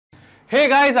Hey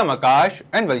guys, I'm Akash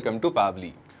and welcome to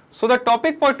Pabbly. So the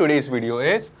topic for today's video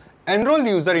is Enroll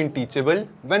user in Teachable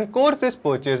when course is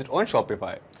purchased on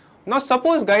Shopify. Now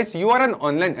suppose guys you are an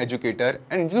online educator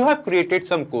and you have created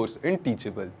some course in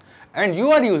Teachable and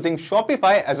you are using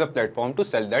Shopify as a platform to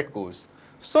sell that course.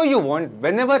 So you want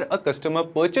whenever a customer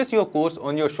purchases your course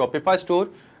on your Shopify store,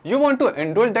 you want to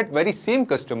enroll that very same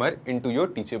customer into your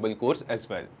Teachable course as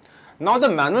well. Now the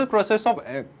manual process of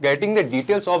getting the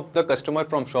details of the customer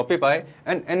from Shopify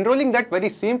and enrolling that very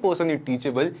same person in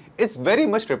Teachable is very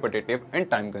much repetitive and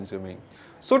time consuming.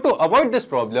 So to avoid this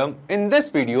problem, in this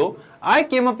video, I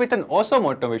came up with an awesome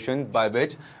automation by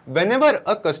which whenever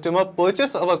a customer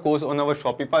purchases our course on our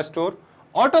Shopify store,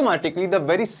 automatically the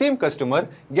very same customer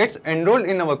gets enrolled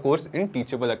in our course in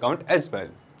Teachable account as well.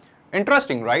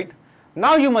 Interesting, right?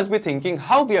 Now you must be thinking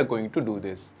how we are going to do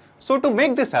this. So to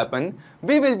make this happen,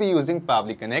 we will be using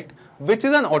Pabbly Connect, which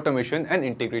is an automation and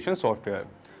integration software.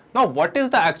 Now what is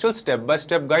the actual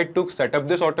step-by-step guide to set up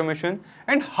this automation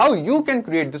and how you can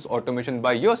create this automation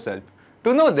by yourself?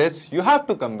 To know this, you have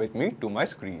to come with me to my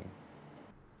screen.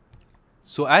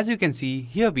 So as you can see,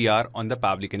 here we are on the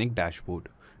Pabbly Connect dashboard.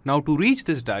 Now to reach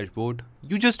this dashboard,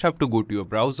 you just have to go to your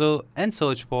browser and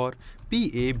search for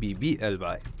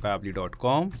Pabbly,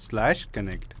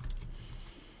 pabbly.com/connect.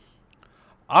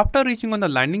 After reaching on the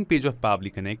landing page of Pabbly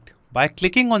Connect, by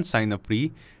clicking on sign up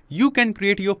free, you can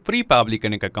create your free Pabbly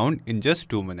Connect account in just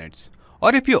 2 minutes.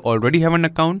 Or if you already have an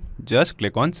account, just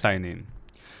click on sign in.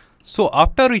 So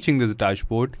after reaching this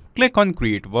dashboard, click on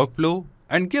create workflow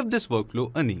and give this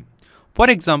workflow a name. For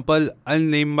example, I'll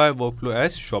name my workflow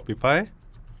as Shopify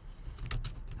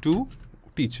to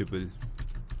Teachable.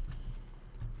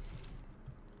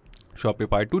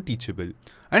 Shopify to Teachable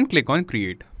and click on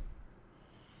create.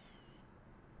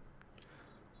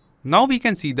 Now we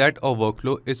can see that our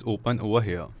workflow is open over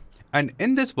here. And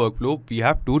in this workflow, we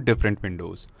have two different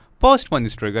windows. First one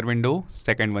is trigger window,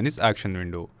 second one is action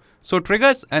window. So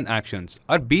triggers and actions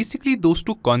are basically those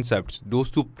two concepts, those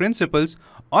two principles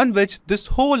on which this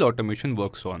whole automation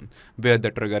works on, where the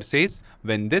trigger says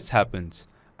when this happens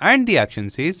and the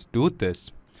action says do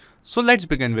this. So let's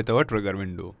begin with our trigger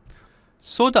window.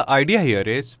 So the idea here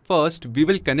is first we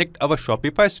will connect our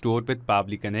Shopify store with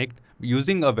Pabbly Connect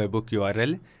using a webhook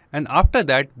URL. And after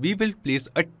that, we will place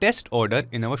a test order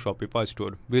in our Shopify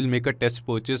store. We'll make a test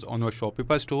purchase on our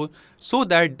Shopify store so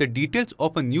that the details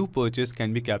of a new purchase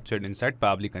can be captured inside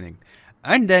Pabbly Connect.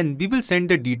 And then we will send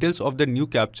the details of the new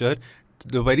capture,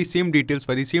 the very same details,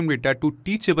 very same data to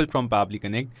Teachable from Pabbly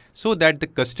Connect so that the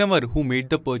customer who made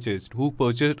the purchase, who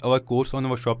purchased our course on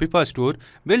our Shopify store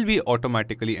will be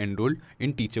automatically enrolled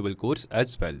in Teachable course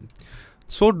as well.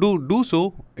 So do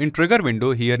so in trigger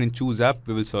window here in choose app,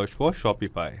 we will search for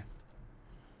Shopify.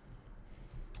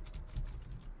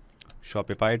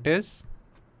 Shopify it is.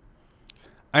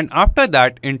 And after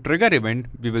that in trigger event,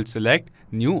 we will select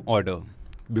new order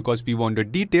because we want the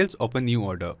details of a new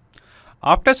order.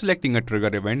 After selecting a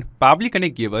trigger event, Pabbly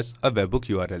Connect gave us a webhook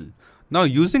URL. Now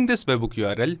using this webhook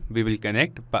URL, we will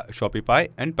connect Shopify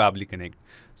and Pabbly Connect.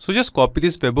 So just copy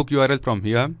this webhook URL from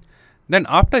here. Then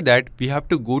after that, we have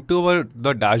to go to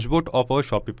the dashboard of our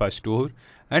Shopify store.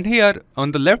 And here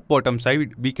on the left bottom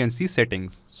side, we can see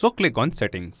settings. So click on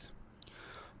settings.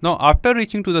 Now after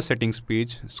reaching to the settings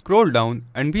page, scroll down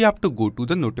and we have to go to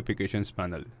the notifications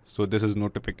panel. So this is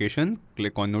notification,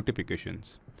 click on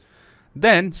notifications.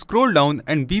 Then scroll down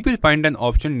and we will find an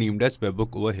option named as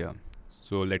webhook over here.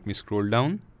 So let me scroll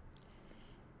down.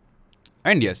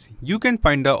 And yes, you can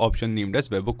find the option named as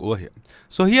webhook over here.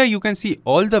 So here you can see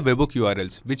all the webhook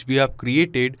URLs which we have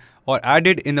created or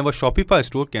added in our Shopify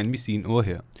store can be seen over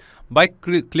here. By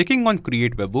clicking on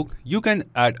create webhook, you can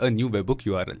add a new webhook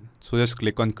URL. So just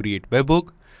click on create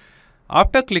webhook.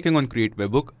 After clicking on create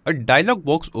webhook, a dialog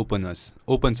box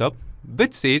opens up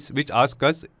which asks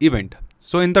us event.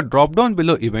 So in the drop down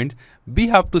below event, we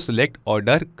have to select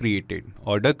order created.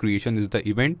 Order creation is the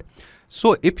event.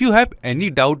 So if you have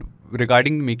any doubt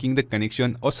regarding making the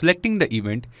connection or selecting the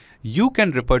event, you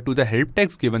can refer to the help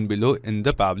text given below in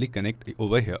the Pabbly Connect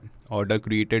over here. Order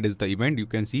created is the event. You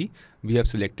can see we have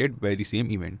selected very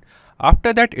same event.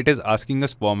 After that, it is asking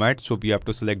us format. So we have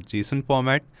to select JSON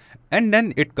format and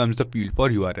then it comes the field for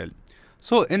URL.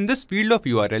 So in this field of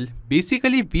URL,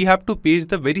 basically we have to paste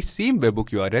the very same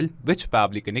webhook URL which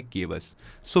Pabbly Connect gave us.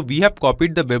 So we have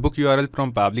copied the webhook URL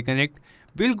from Pabbly Connect.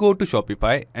 We'll go to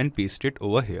Shopify and paste it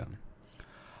over here.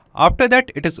 After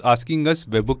that, it is asking us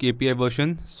webhook API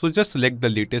version. So just select the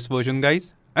latest version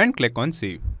guys and click on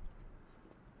save.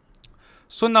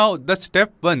 So now the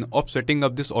step 1 of setting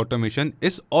up this automation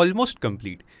is almost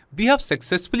complete. We have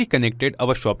successfully connected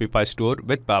our Shopify store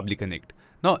with Pabbly Connect.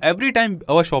 Now every time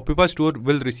our Shopify store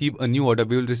will receive a new order,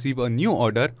 we will receive a new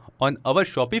order on our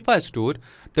Shopify store,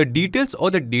 the details or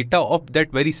the data of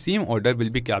that very same order will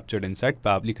be captured inside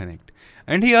Pabbly Connect.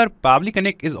 And here Pabbly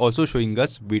Connect is also showing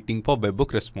us waiting for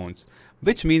webhook response,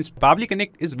 which means Pabbly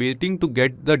Connect is waiting to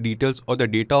get the details or the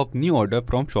data of new order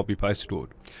from Shopify store.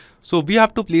 So we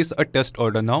have to place a test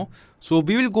order now. So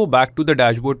we will go back to the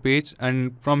dashboard page,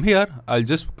 and from here I'll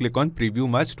just click on preview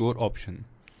my store option.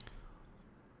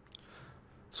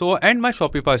 So and my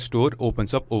Shopify store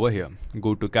opens up over here.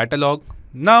 Go to catalog.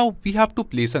 Now we have to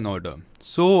place an order.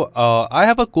 So I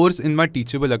have a course in my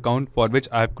Teachable account for which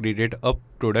I have created a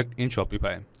product in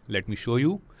Shopify. Let me show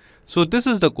you. So this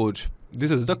is the course. This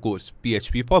is the course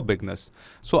PHP for beginners.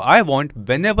 So I want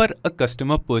whenever a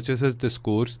customer purchases this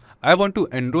course, I want to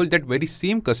enroll that very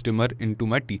same customer into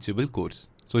my Teachable course.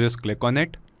 So just click on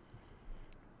it.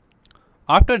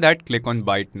 After that, click on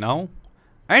buy it now.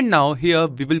 And now here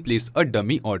we will place a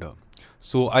dummy order.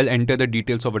 So I'll enter the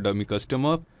details of a dummy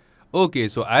customer. Okay,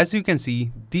 so as you can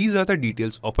see, these are the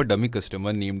details of a dummy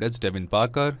customer named as Devin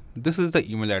Parker. This is the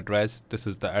email address, this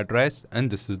is the address, and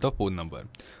this is the phone number.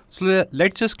 So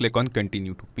let's just click on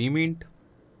continue to payment.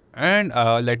 And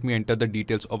let me enter the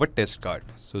details of a test card.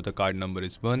 So the card number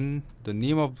is 1. The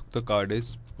name of the card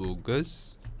is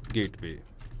Bogus Gateway.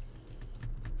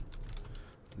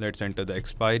 Let's enter the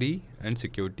expiry and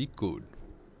security code.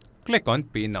 Click on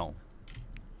pay now.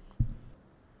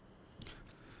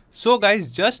 So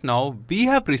guys, just now we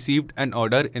have received an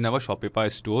order in our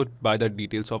Shopify store by the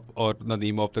details of or the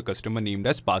name of the customer named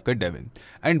as Parker Devin.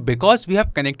 And because we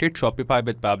have connected Shopify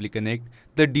with Pabbly Connect,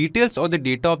 the details or the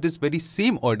data of this very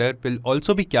same order will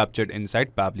also be captured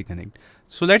inside Pabbly Connect.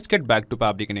 So let's get back to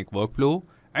Pabbly Connect workflow.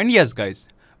 And yes guys,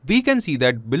 we can see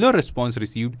that below response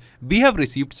received, we have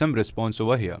received some response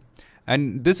over here.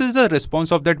 And this is the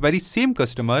response of that very same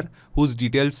customer whose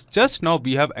details just now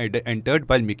we have entered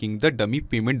while making the dummy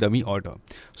payment dummy order.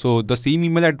 So the same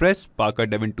email address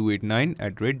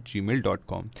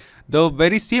parkerdevin289@gmail.com. The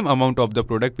very same amount of the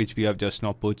product which we have just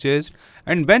now purchased.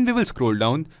 And when we will scroll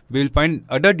down, we will find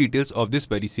other details of this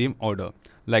very same order,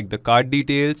 like the card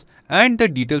details and the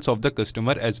details of the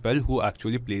customer as well who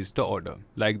actually placed the order,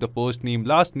 like the first name,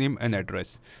 last name and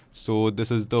address. So this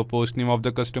is the first name of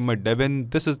the customer Devin,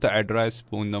 this is the address,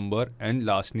 phone number and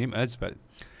last name as well.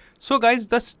 So guys,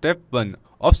 the step 1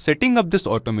 of setting up this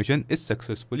automation is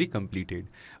successfully completed.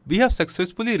 We have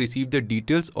successfully received the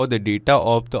details or the data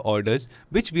of the orders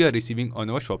which we are receiving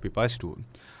on our Shopify store.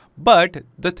 But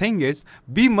the thing is,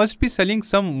 we must be selling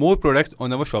some more products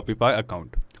on our Shopify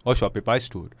account or Shopify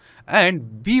store,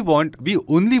 and we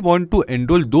only want to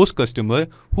enroll those customers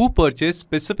who purchase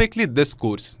specifically this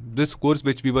course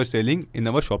which we were selling in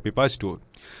our Shopify store.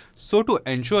 So to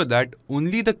ensure that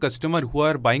only the customer who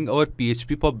are buying our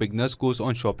PHP for beginners course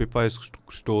on Shopify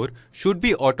store should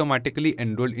be automatically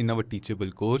enrolled in our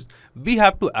Teachable course, we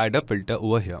have to add a filter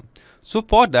over here. So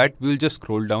for that, we will just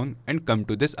scroll down and come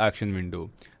to this action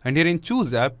window, and here in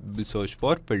choose app, we'll search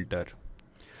for filter.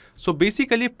 So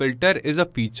basically, filter is a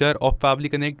feature of Pabbly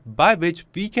Connect by which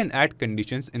we can add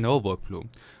conditions in our workflow.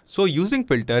 So using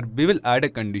filter, we will add a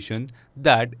condition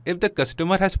that if the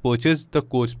customer has purchased the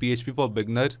course PHP for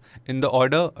beginners in the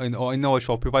order in our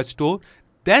Shopify store,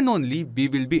 then only we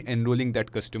will be enrolling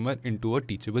that customer into a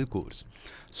Teachable course.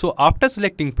 So after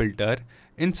selecting filter,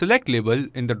 in select label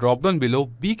in the drop down below,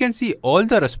 we can see all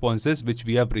the responses which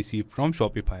we have received from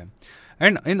Shopify.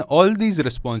 And in all these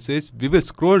responses, we will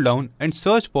scroll down and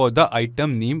search for the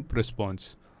item name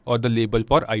response or the label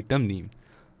for item name.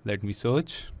 Let me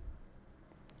search.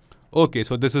 Okay,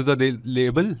 so this is the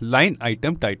label line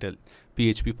item title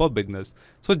PHP for beginners.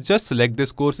 So just select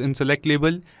this course in select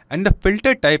label, and the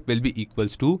filter type will be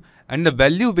equals to, and the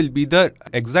value will be the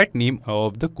exact name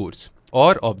of the course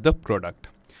or of the product.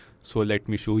 So let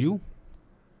me show you.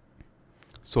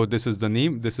 So this is the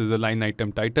name, this is the line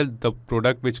item title, the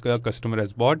product which the customer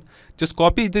has bought. Just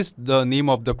copy the name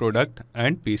of the product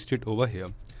and paste it over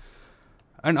here.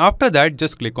 And after that,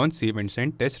 just click on save and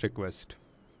send test request.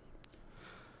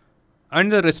 And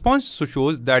the response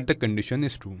shows that the condition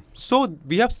is true. So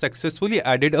we have successfully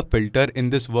added a filter in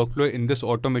this workflow, in this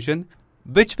automation,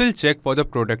 which will check for the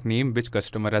product name which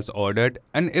customer has ordered,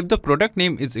 and if the product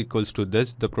name is equals to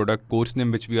this, the product course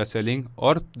name which we are selling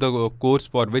or the course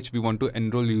for which we want to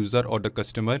enroll user or the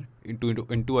customer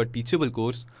into a Teachable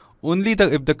course, only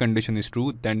if the condition is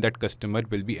true, then that customer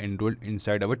will be enrolled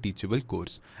inside our Teachable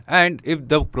course. And if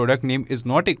the product name is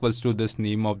not equals to this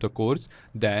name of the course,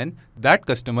 then that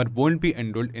customer won't be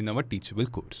enrolled in our Teachable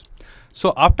course.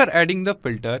 So after adding the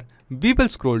filter, we will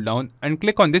scroll down and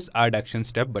click on this add action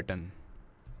step button.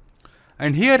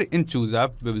 And here in choose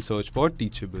app, we will search for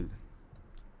Teachable.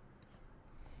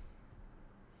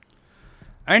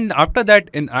 And after that,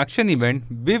 in action event,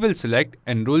 we will select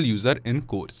enroll user in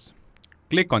course.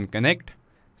 Click on connect,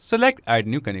 select add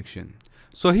new connection.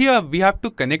 So here we have to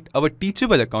connect our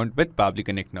Teachable account with Pabbly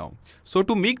Connect now. So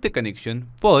to make the connection,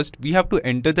 first we have to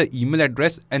enter the email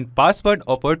address and password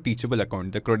of our Teachable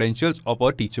account, the credentials of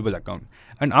our Teachable account.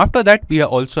 And after that, we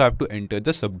also have to enter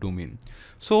the subdomain.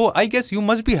 So I guess you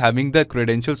must be having the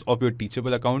credentials of your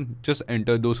Teachable account. Just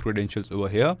enter those credentials over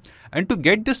here. And to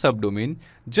get the subdomain,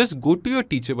 just go to your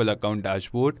Teachable account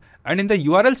dashboard, and in the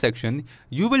URL section,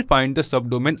 you will find the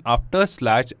subdomain after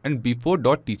 / and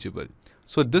before.teachable.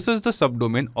 So this is the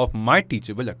subdomain of my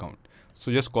Teachable account.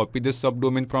 So just copy this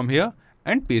subdomain from here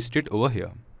and paste it over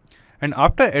here. And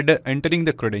after entering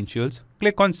the credentials,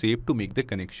 click on save to make the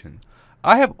connection.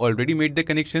 I have already made the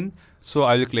connection, so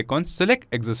I will click on select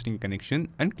existing connection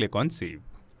and click on save.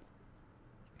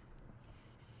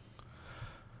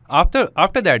 After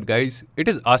that, guys, it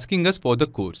is asking us for the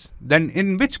course. Then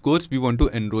in which course we want to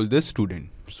enroll the student.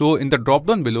 So in the drop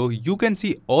down below, you can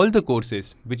see all the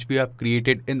courses which we have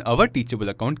created in our Teachable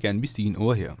account can be seen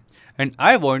over here. And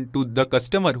I want to the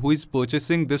customer who is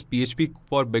purchasing this PHP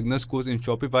for Beginners course in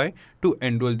Shopify to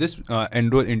enroll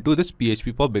into this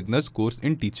PHP for Beginners course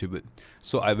in Teachable.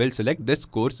 So I will select this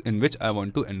course in which I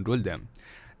want to enroll them.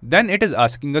 Then it is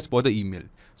asking us for the email.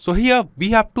 So here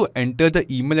we have to enter the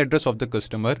email address of the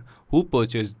customer who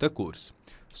purchased the course.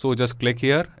 So just click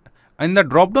here. In the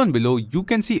drop down below, you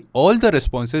can see all the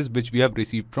responses which we have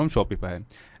received from Shopify.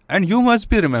 And you must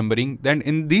be remembering that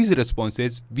in these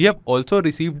responses, we have also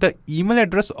received the email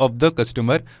address of the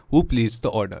customer who placed the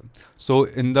order. So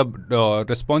in the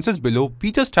responses below,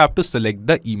 we just have to select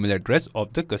the email address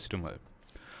of the customer.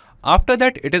 After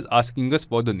that, it is asking us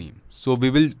for the name. So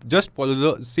we will just follow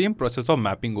the same process of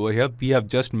mapping over here. We have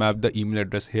just mapped the email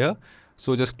address here.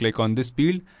 So just click on this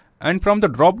field. And from the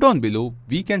drop down below,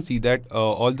 we can see that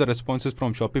all the responses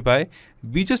from Shopify,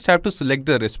 we just have to select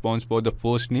the response for the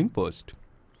first name first.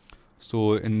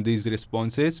 So in these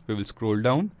responses, we will scroll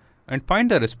down and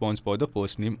find the response for the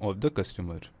first name of the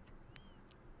customer.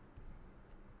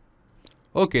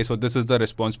 Okay, so this is the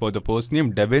response for the first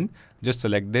name, Devin. Just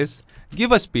select this,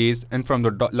 give a space, and from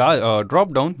the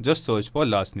drop down, just search for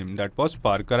last name. That was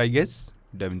Parker, I guess.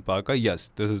 Devin Parker. Yes,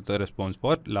 this is the response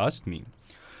for last name.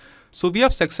 So we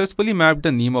have successfully mapped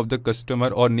the name of the customer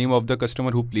or name of the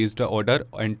customer who placed the order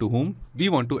and to whom we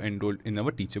want to enroll in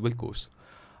our Teachable course.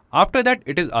 After that,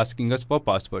 it is asking us for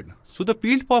password. So the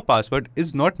field for password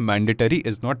is not mandatory,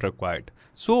 is not required.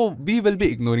 So we will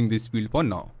be ignoring this field for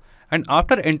now. And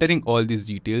after entering all these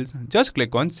details, just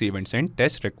click on save and send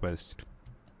test request.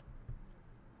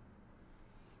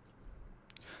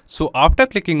 So after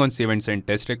clicking on save and send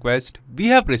test request, we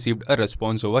have received a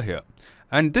response over here.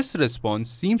 And this response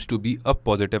seems to be a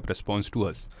positive response to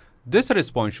us. This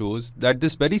response shows that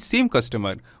this very same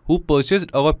customer who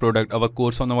purchased our product, our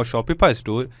course on our Shopify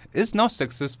store is now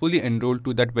successfully enrolled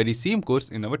to that very same course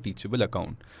in our Teachable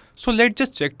account. So let's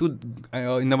just check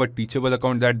in our Teachable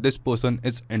account that this person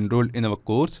is enrolled in our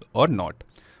course or not.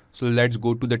 So let's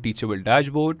go to the Teachable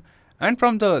dashboard, and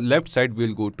from the left side,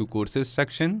 we'll go to courses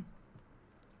section.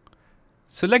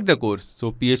 Select the course.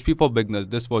 So PHP for Beginners,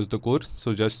 this was the course.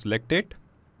 So just select it.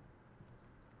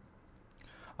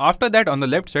 After that, on the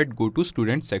left side, go to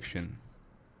student section.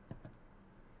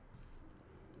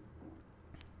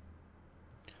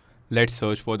 Let's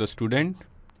search for the student.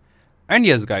 And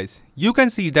yes, guys, you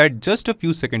can see that just a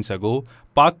few seconds ago,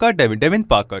 Devin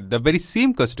Parker, the very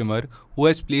same customer who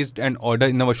has placed an order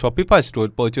in our Shopify store,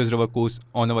 purchased our course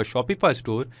on our Shopify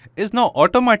store, is now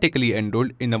automatically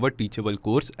enrolled in our Teachable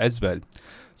course as well.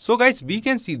 So guys, we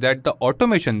can see that the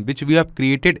automation which we have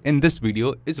created in this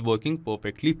video is working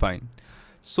perfectly fine.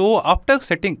 So after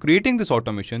creating this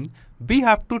automation, we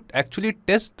have to actually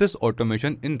test this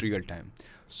automation in real time.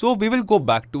 So we will go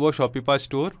back to our Shopify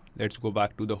store. Let's go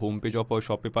back to the home page of our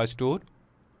Shopify store.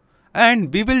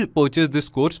 And we will purchase this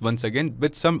course once again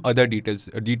with some other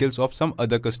details of some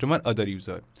other customer, other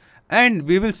user. And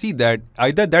we will see that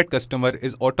either that customer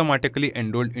is automatically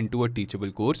enrolled into a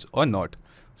Teachable course or not.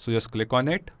 So just click on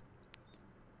it.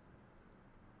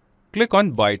 Click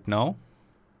on buy it now.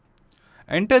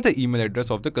 Enter the email address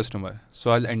of the customer.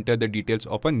 So I'll enter the details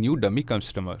of a new dummy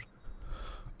customer.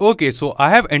 Okay, so I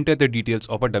have entered the details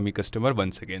of a dummy customer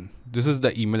once again. This is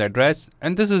the email address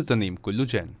and this is the name Kullu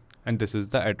Jain and this is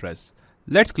the address.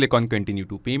 Let's click on continue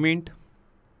to payment.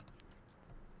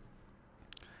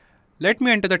 Let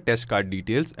me enter the test card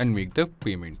details and make the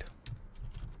payment.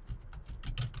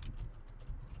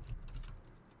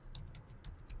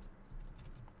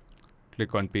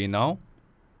 Click on pay now.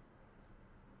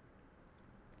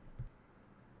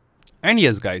 And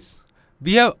yes guys,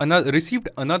 we have received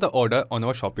another order on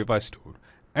our Shopify store.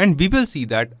 And we will see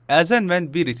that as and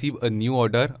when we receive a new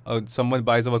order, someone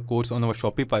buys our course on our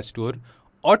Shopify store,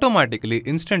 automatically,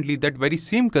 instantly, that very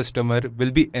same customer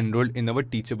will be enrolled in our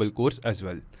Teachable course as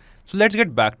well. So let's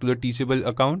get back to the Teachable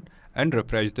account and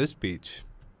refresh this page.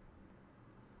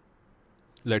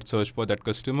 Let's search for that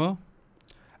customer.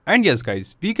 And yes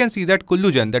guys, we can see that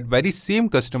Kullujan, that very same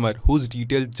customer whose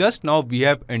detail just now we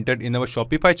have entered in our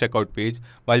Shopify checkout page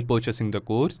while purchasing the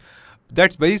course,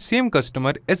 that very same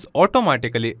customer is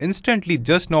automatically, instantly,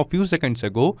 just now few seconds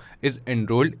ago, is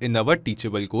enrolled in our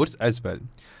Teachable course as well.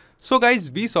 So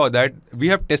guys, we saw that we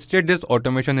have tested this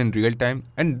automation in real time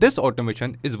and this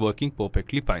automation is working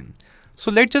perfectly fine. So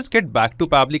let's just get back to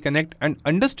Pabbly Connect and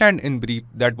understand in brief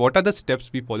that what are the steps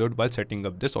we followed while setting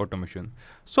up this automation.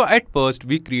 So at first,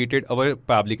 we created our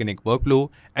Pabbly Connect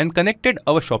workflow and connected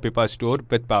our Shopify store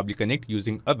with Pabbly Connect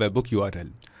using a webhook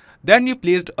URL. Then we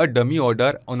placed a dummy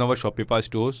order on our Shopify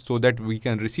store so that we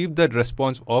can receive the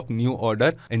response of new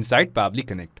order inside Pabbly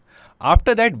Connect.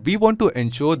 After that, we want to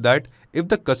ensure that if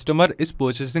the customer is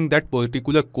purchasing that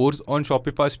particular course on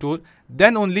Shopify store,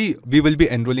 then only we will be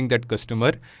enrolling that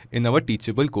customer in our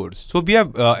Teachable course. So we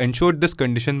have ensured this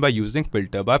condition by using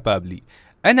filter by Pabbly.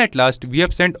 And at last, we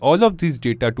have sent all of these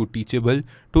data to Teachable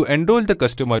to enroll the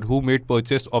customer who made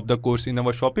purchase of the course in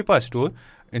our Shopify store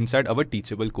inside our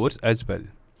Teachable course as well.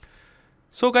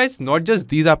 So guys, not just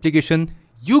these applications,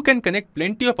 you can connect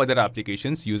plenty of other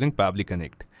applications using Pabbly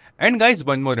Connect. And guys,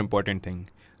 one more important thing,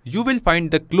 you will find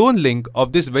the clone link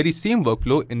of this very same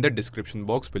workflow in the description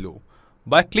box below.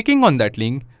 By clicking on that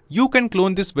link, you can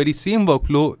clone this very same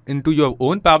workflow into your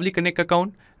own Pabbly Connect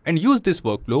account and use this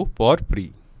workflow for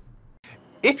free.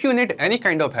 If you need any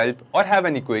kind of help or have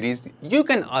any queries, you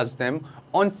can ask them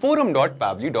on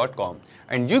forum.pabbly.com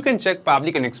and you can check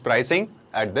Pabbly Connect's pricing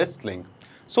at this link.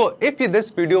 So if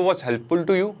this video was helpful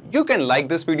to you, you can like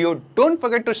this video, don't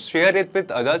forget to share it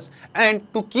with others, and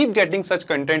to keep getting such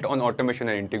content on automation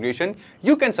and integration,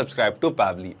 you can subscribe to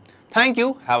Pabbly. Thank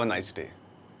you, have a nice day.